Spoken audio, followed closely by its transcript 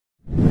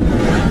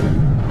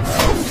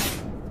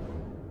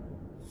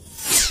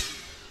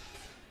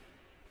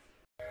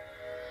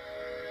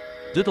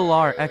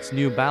DTLR X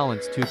New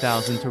Balance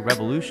 2000 to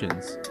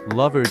Revolutions,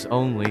 lovers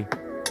only.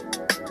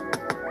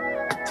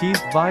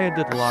 Teased via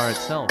DTLR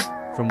itself.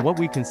 From what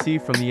we can see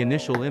from the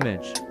initial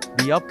image,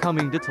 the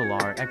upcoming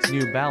DTLR X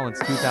New Balance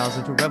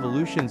 2000 to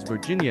Revolutions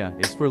Virginia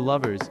is for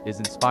lovers is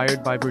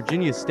inspired by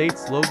Virginia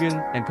State's slogan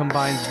and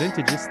combines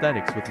vintage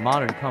aesthetics with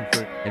modern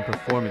comfort and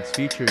performance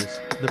features.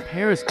 The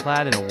pair is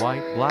clad in a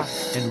white, black,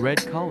 and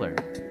red color.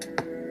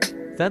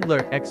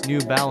 DTLR X New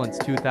Balance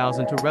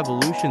 2000 to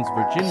Revolutions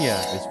Virginia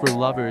is for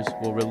lovers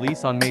will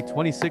release on May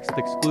 26th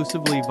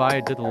exclusively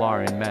via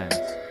DTLR in men's,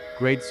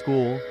 grade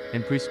school,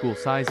 and preschool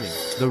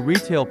sizing. The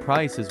retail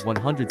price is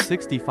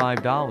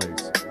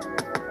 $165.